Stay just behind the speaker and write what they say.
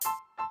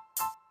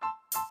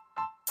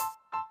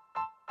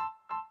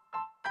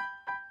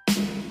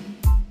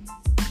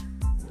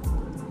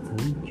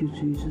Thank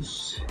you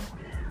Jesus.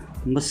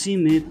 मसीह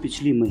में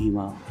पिछली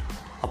महिमा।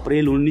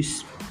 अप्रैल 19।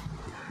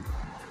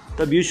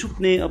 तब यूसुफ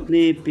ने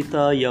अपने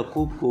पिता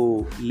याकूब को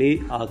ले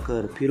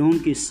आकर फिरौन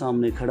के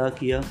सामने खड़ा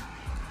किया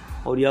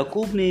और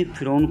याकूब ने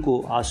फिरौन को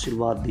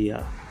आशीर्वाद दिया।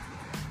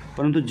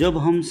 परंतु जब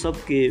हम सब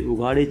के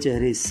उघाड़े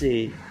चेहरे से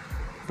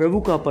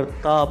प्रभु का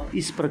प्रताप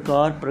इस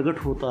प्रकार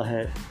प्रकट होता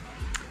है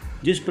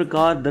जिस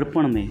प्रकार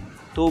दर्पण में,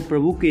 तो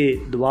प्रभु के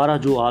द्वारा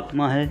जो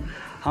आत्मा है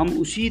हम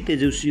उसी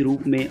तेजस्वी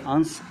रूप में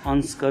अंश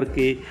अंश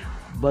करके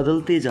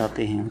बदलते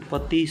जाते हैं।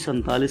 उत्पत्ति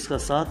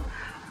 47:7,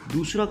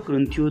 दूसरा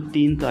कुरिन्थियों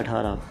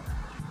 3:18।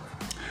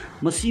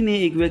 मसीह में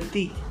एक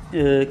व्यक्ति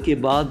के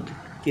बाद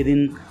के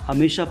दिन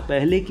हमेशा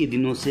पहले के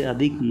दिनों से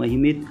अधिक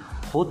महिमित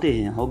होते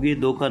हैं। हग्गाई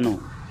 2:9।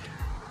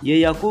 यह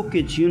याकूब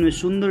के जीवन में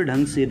सुंदर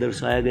ढंग से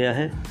दर्शाया गया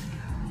है।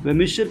 वह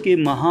मिस्र के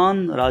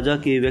महान राजा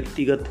के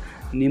व्यक्तिगत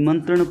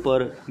निमंत्रण पर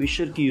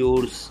मिस्र की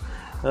ओर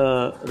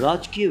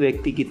राजकीय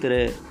व्यक्ति की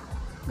तरह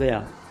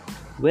गया।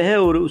 वह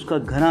और उसका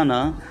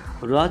घराना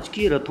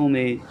राजकीय रथों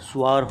में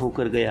सवार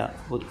होकर गया।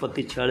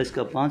 उत्पत्ति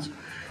 46:5।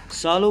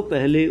 सालों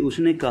पहले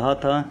उसने कहा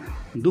था,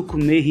 दुख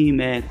में ही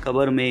मैं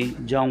कब्र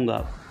में जाऊंगा।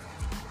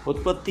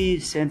 उत्पत्ति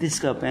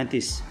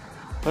 37:35।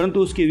 परंतु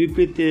उसके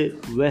विपरीत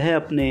वह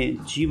अपने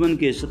जीवन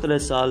के 17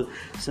 साल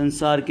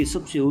संसार की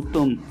सबसे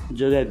उत्तम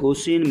जगह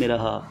गोसेन में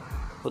रहा।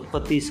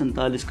 उत्पत्ति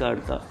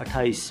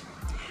 47:28।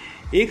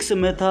 एक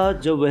समय था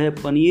जब वह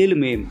पनिएल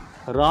में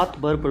रात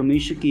भर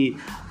परमेश्वर की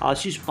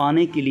आशीष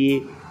पाने के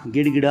लिए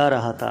गिड़गिड़ा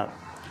रहा था।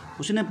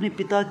 उसने अपने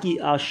पिता की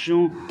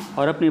आशीषों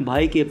और अपने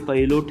भाई के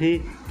पहिलौठे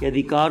के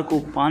अधिकार को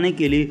पाने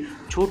के लिए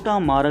छोटा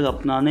मार्ग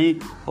अपनाने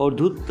और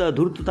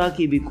धूर्तता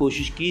की भी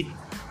कोशिश की,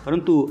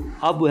 परंतु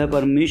अब वह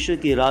परमेश्वर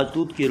के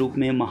राजदूत के रूप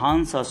में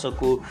महान शासक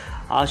को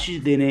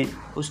आशीष देने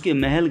उसके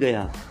महल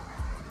गया।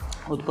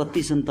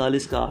 उत्पत्ति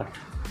 47:8।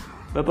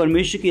 वह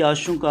परमेश्वर की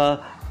आशीषों का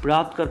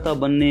प्राप्तकर्ता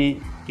बनने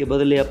के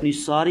बदले अपनी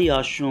सारी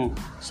आशीषों,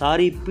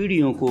 सारी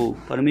पीढ़ियों को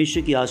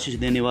परमेश्वर की आशीष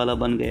देने वाला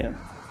बन गया।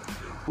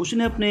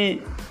 उसने अपने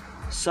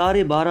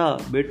सारे 12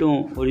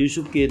 बेटों और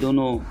यूसुफ के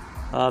दोनों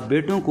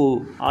बेटों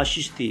को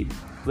आशीष दी।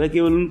 वह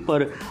केवल उन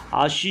पर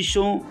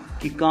आशीषों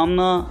की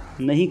कामना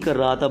नहीं कर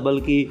रहा था,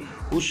 बल्कि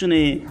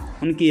उसने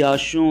उनकी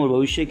आशीषों और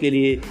भविष्य के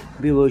लिए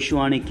भी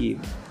भविष्यवाणी की।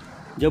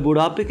 जब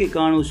बुढ़ापे के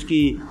कारण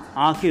उसकी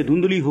आंखें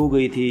धुंधली हो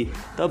गई थी,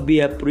 तब भी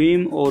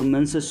प्रेम और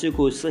मनुष्य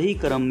को सही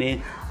क्रम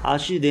में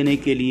आशीष देने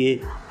के लिए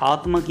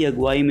आत्मा की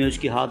अगुवाई में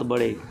उसके हाथ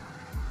बढ़े।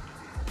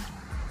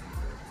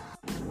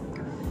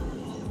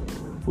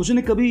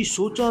 उसने कभी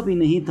सोचा भी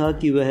नहीं था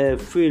कि वह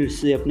फिर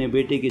से अपने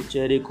बेटे के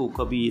चेहरे को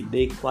कभी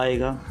देख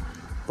पाएगा,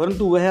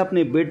 परंतु वह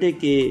अपने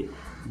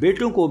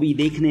बेटों को भी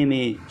देखने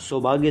में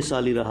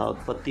सौभाग्यशाली रहा।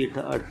 उत्पत्ति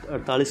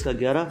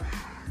 48:11,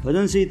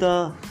 भजन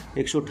संहिता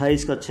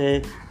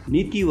 128:6,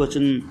 नीति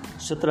वचन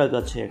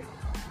 17:6।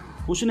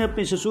 उसने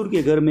अपने ससुर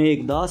के घर में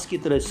एक दास की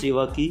तरह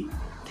सेवा की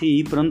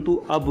थी, परंतु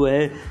अब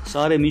वह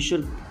सारे मिस्र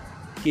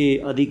के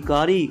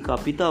अधिकारी का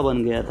पिता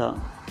बन गया था।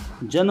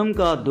 जन्म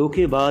का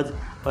धोखेबाज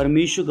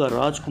परमेश्वर का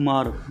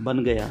राजकुमार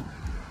बन गया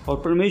और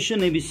परमेश्वर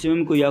ने भी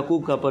स्वयं को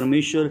याकूब का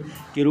परमेश्वर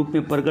के रूप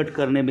में प्रकट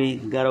करने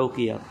में गौरव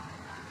किया।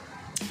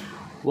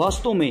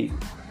 वास्तव में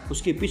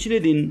उसके पिछले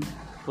दिन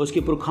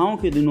उसके पुरखाओं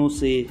के दिनों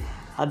से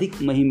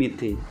अधिक महिमित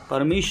थे।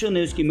 परमेश्वर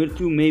ने उसकी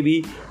मृत्यु में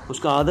भी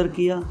उसका आदर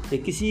किया। यह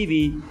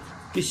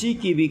किसी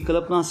की भी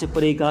कल्पना से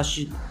परे एक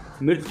आश्रित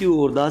मृत्यु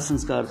और दाह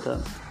संस्कार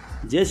था।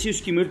 जैसी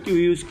उसकी मृत्यु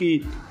हुई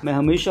उसकी मैं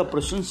हमेशा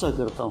प्रशंसा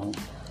करता हूँ।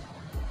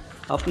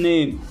 अपने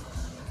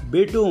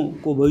बेटों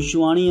को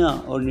भविष्यवाणियाँ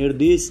और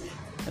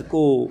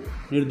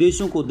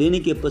निर्देशों को देने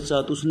के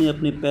पश्चात उसने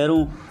अपने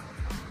पैरों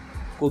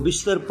को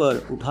बिस्तर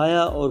पर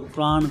उठाया और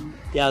प्राण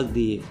त्याग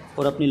दिए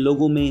और अपने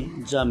लोगों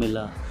में जा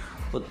मिला।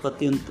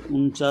 उत्पत्ति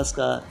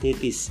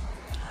 49:33।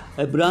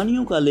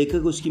 इब्रानियों का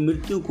लेखक उसकी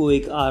मृत्यु को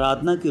एक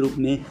आराधना के रूप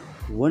में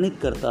वर्णित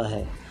करता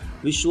है।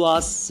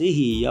 विश्वास से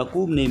ही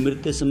याकूब ने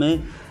मृत्यु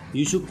समय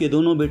यूसुफ के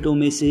दोनों बेटों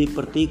में से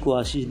प्रत्येक को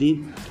आशीष दी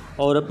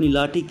और अपनी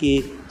लाठी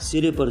के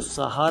सिरे पर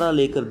सहारा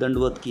लेकर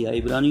दंडवत किया।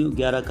 इब्रानियों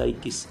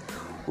 11:21।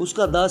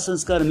 उसका दाह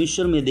संस्कार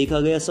मिस्र में देखा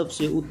गया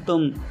सबसे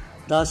उत्तम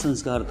दाह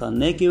संस्कार था।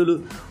 न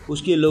केवल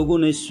उसके लोगों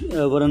ने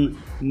वरन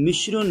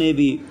मिस्रियों ने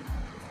भी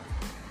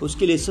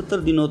उसके लिए 70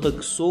 दिनों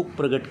तक शोक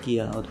प्रकट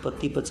किया।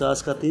 उत्पत्ति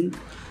 50:3।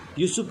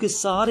 यूसुफ के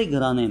सारे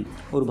घराने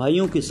और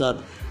भाइयों के साथ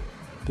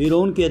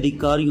फिरौन के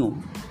अधिकारियों,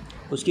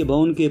 उसके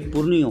भवन के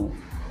पुरनियों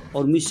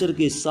और मिस्र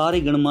के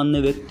सारे गणमान्य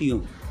व्यक्तियों,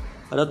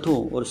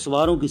 रथों और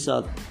सवारों के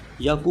साथ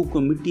याकूब को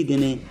मिट्टी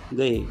देने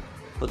गए।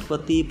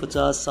 उत्पत्ति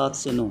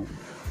 50:7-9।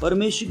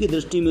 परमेश्वर की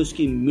दृष्टि में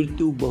उसकी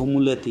मृत्यु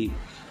बहुमूल्य थी,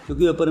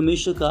 क्योंकि वह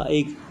परमेश्वर का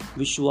एक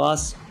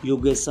विश्वास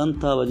योग्य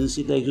संत था। भजन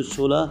संहिता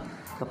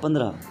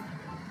 116:15।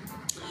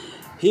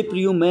 हे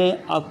प्रियो,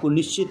 मैं आपको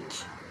निश्चित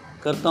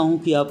करता हूँ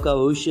कि आपका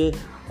भविष्य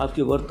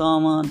आपके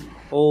वर्तमान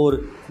और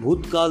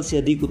भूतकाल से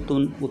अधिक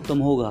उत्तम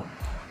होगा।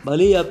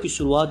 भले ही आपकी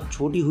शुरुआत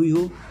छोटी हुई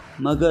हो,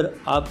 मगर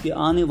आपके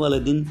आने वाले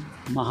दिन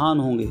महान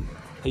होंगे।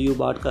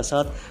 अय्यूब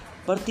 8:7।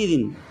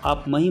 प्रतिदिन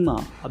आप महिमा,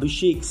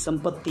 अभिषेक,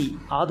 संपत्ति,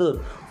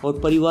 आदर और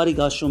पारिवारिक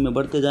आश्रम में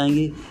बढ़ते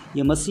जाएंगे।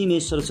 ये मसीह में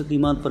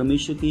सर्वशक्तिमान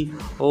परमेश्वर की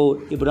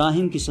और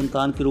इब्राहिम की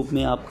संतान के रूप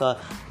में आपका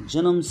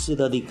जन्म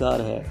सिद्ध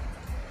अधिकार है।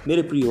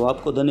 मेरे प्रियो,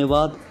 आपको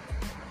धन्यवाद।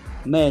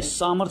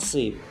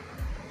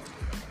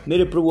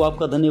 मेरे प्रभु,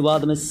 आपका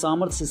धन्यवाद। मैं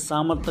सामर्थ से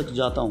सामर्थ तक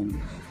जाता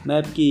हूँ। मैं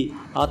आपकी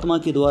आत्मा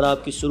के द्वारा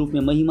आपके स्वरूप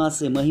में महिमा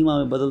से महिमा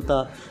में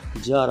बदलता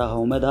जा रहा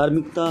हूँ। मैं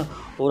धार्मिकता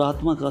और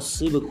आत्मा का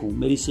सेवक हूँ।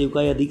 मेरी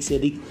सेवकाई अधिक से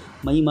अधिक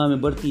महिमा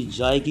में बढ़ती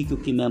जाएगी,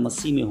 क्योंकि मैं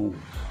मसीह में हूँ।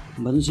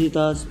 भजन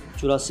संहिता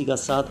 84 का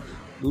 7,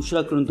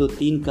 2 कुरिन्थियों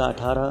 3 का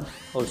 18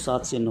 और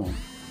 7 से 9।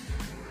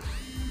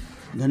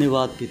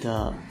 धन्यवाद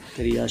पिता,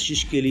 तेरी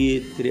आशीष के लिए,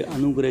 तेरे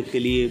अनुग्रह के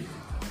लिए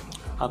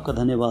आपका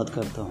धन्यवाद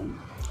करता हूँ।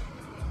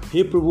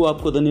 हे प्रभु,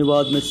 आपको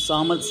धन्यवाद। मैं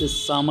सामर्थ से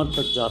सामर्थ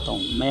तक जाता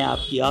हूँ। मैं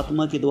आपकी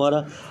आत्मा के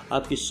द्वारा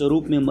आपके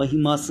स्वरूप में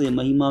महिमा से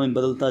महिमा में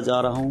बदलता जा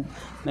रहा हूँ।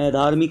 मैं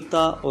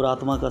धार्मिकता और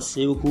आत्मा का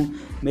सेवक हूँ।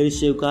 मेरी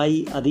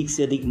सेवकाई अधिक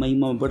से अधिक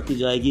महिमा में बढ़ती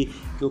जाएगी,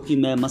 क्योंकि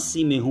मैं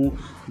मसीह में हूँ।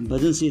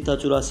 भजन संहिता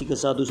 84 के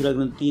 7, 2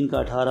 कुरिन्थियों 3 का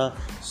 18,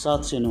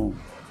 7 से 9।